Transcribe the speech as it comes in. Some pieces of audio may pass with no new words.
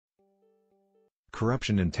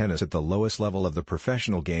Corruption in tennis at the lowest level of the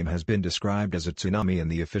professional game has been described as a tsunami in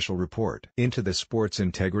the official report into the Sports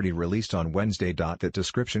Integrity released on Wednesday. That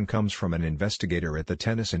description comes from an investigator at the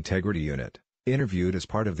Tennis Integrity Unit, interviewed as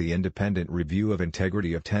part of the independent review of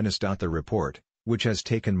integrity of tennis. The report, which has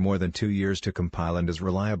taken more than 2 years to compile and is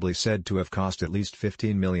reliably said to have cost at least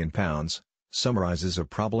 £15 million, summarizes a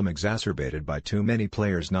problem exacerbated by too many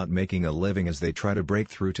players not making a living as they try to break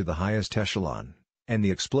through to the highest echelon, and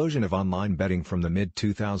the explosion of online betting from the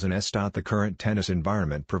mid-2000s. The current tennis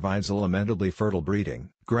environment provides a lamentably fertile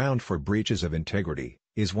breeding ground for breaches of integrity,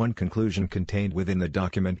 is one conclusion contained within the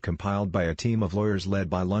document compiled by a team of lawyers led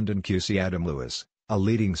by London QC Adam Lewis, a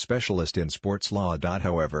leading specialist in sports law.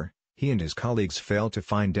 However, he and his colleagues failed to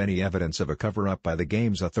find any evidence of a cover-up by the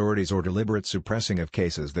game's authorities or deliberate suppressing of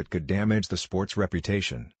cases that could damage the sport's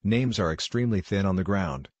reputation. Names are extremely thin on the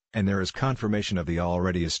ground, and there is confirmation of the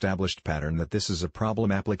already established pattern that this is a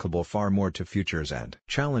problem applicable far more to futures and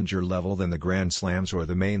challenger level than the Grand Slams or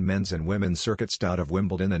the main men's and women's circuits. Of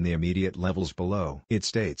Wimbledon and the immediate levels below. It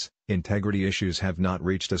states, integrity issues have not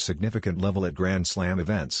reached a significant level at Grand Slam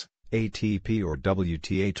events, ATP or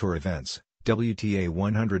WTA Tour events, WTA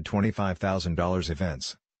 $125,000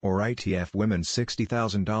 events, or ITF Women's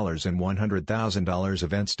 $60,000 and $100,000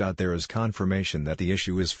 events. There is confirmation that the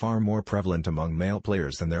issue is far more prevalent among male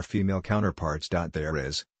players than their female counterparts. There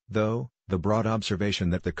is, though, the broad observation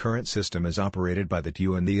that the current system as operated by the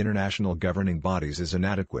TU and the international governing bodies is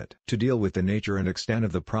inadequate to deal with the nature and extent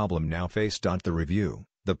of the problem now faced. The review,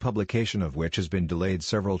 the publication of which has been delayed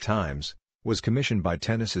several times, was commissioned by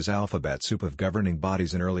tennis's alphabet soup of governing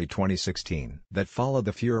bodies in early 2016. That followed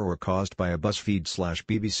the furor caused by a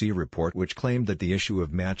BuzzFeed/BBC report which claimed that the issue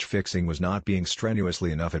of match fixing was not being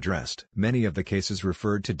strenuously enough addressed. Many of the cases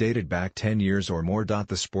referred to dated back 10 years or more.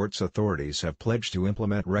 The sports authorities have pledged to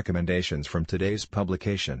implement recommendations from today's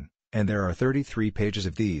publication, and there are 33 pages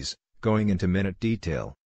of these, going into minute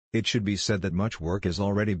detail. It should be said that much work is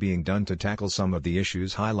already being done to tackle some of the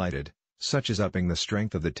issues highlighted, such as upping the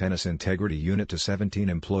strength of the Tennis Integrity Unit to 17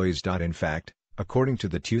 employees. In fact, according to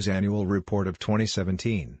the TU's annual report of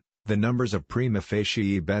 2017, the numbers of prima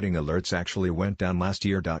facie betting alerts actually went down last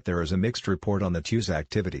year. There is a mixed report on the TU's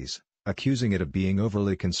activities, accusing it of being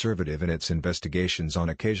overly conservative in its investigations on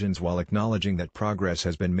occasions while acknowledging that progress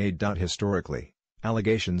has been made. Historically,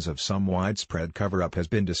 allegations of some widespread cover-up has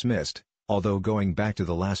been dismissed, although going back to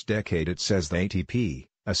the last decade it says the ATP,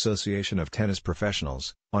 Association of Tennis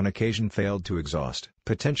Professionals, on occasion failed to exhaust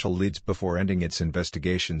potential leads before ending its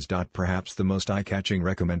investigations. Perhaps the most eye-catching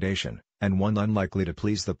recommendation, and one unlikely to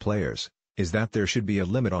please the players, is that there should be a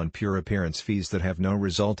limit on pure appearance fees that have no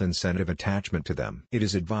result incentive attachment to them. It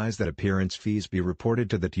is advised that appearance fees be reported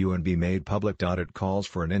to the TU and be made public. It calls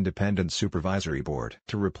for an independent supervisory board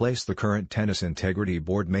to replace the current Tennis Integrity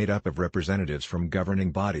Board made up of representatives from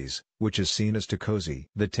governing bodies, which is seen as too cozy.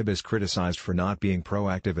 The TIB is criticized for not being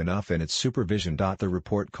proactive enough in its supervision. The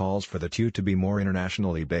report calls for the TU to be more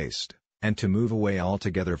internationally based, and to move away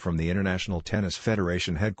altogether from the International Tennis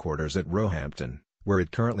Federation headquarters at Roehampton, where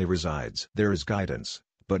it currently resides. There is guidance,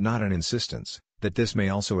 but not an insistence, that this may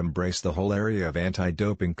also embrace the whole area of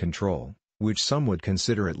anti-doping control, which some would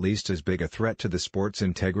consider at least as big a threat to the sport's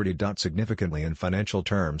integrity. Significantly in financial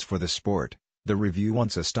terms for the sport, the review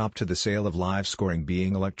wants a stop to the sale of live scoring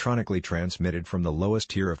being electronically transmitted from the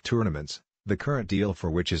lowest tier of tournaments, the current deal for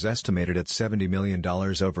which is estimated at $70 million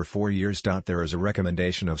over 4 years. There is a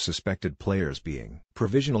recommendation of suspected players being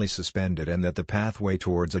provisionally suspended and that the pathway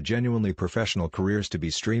towards a genuinely professional careers to be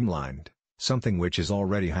streamlined, something which is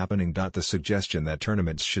already happening. The suggestion that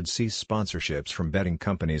tournaments should cease sponsorships from betting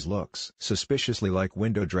companies looks suspiciously like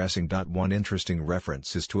window dressing. One interesting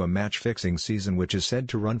reference is to a match-fixing season which is said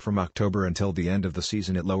to run from October until the end of the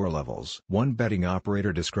season at lower levels. One betting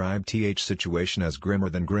operator described the situation as grimmer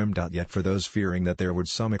than grim. Yet for those fearing that there would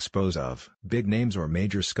some expose of big names or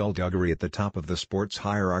major skullduggery at the top of the sports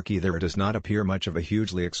hierarchy, there does not appear much of a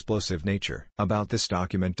hugely explosive nature about this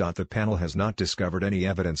document. The panel has not discovered any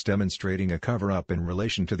evidence demonstrating a cover-up in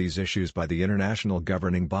relation to these issues by the international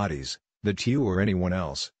governing bodies, the TU or anyone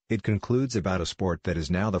else. It concludes about a sport that is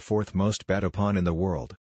now the fourth most bet upon in the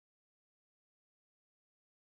world.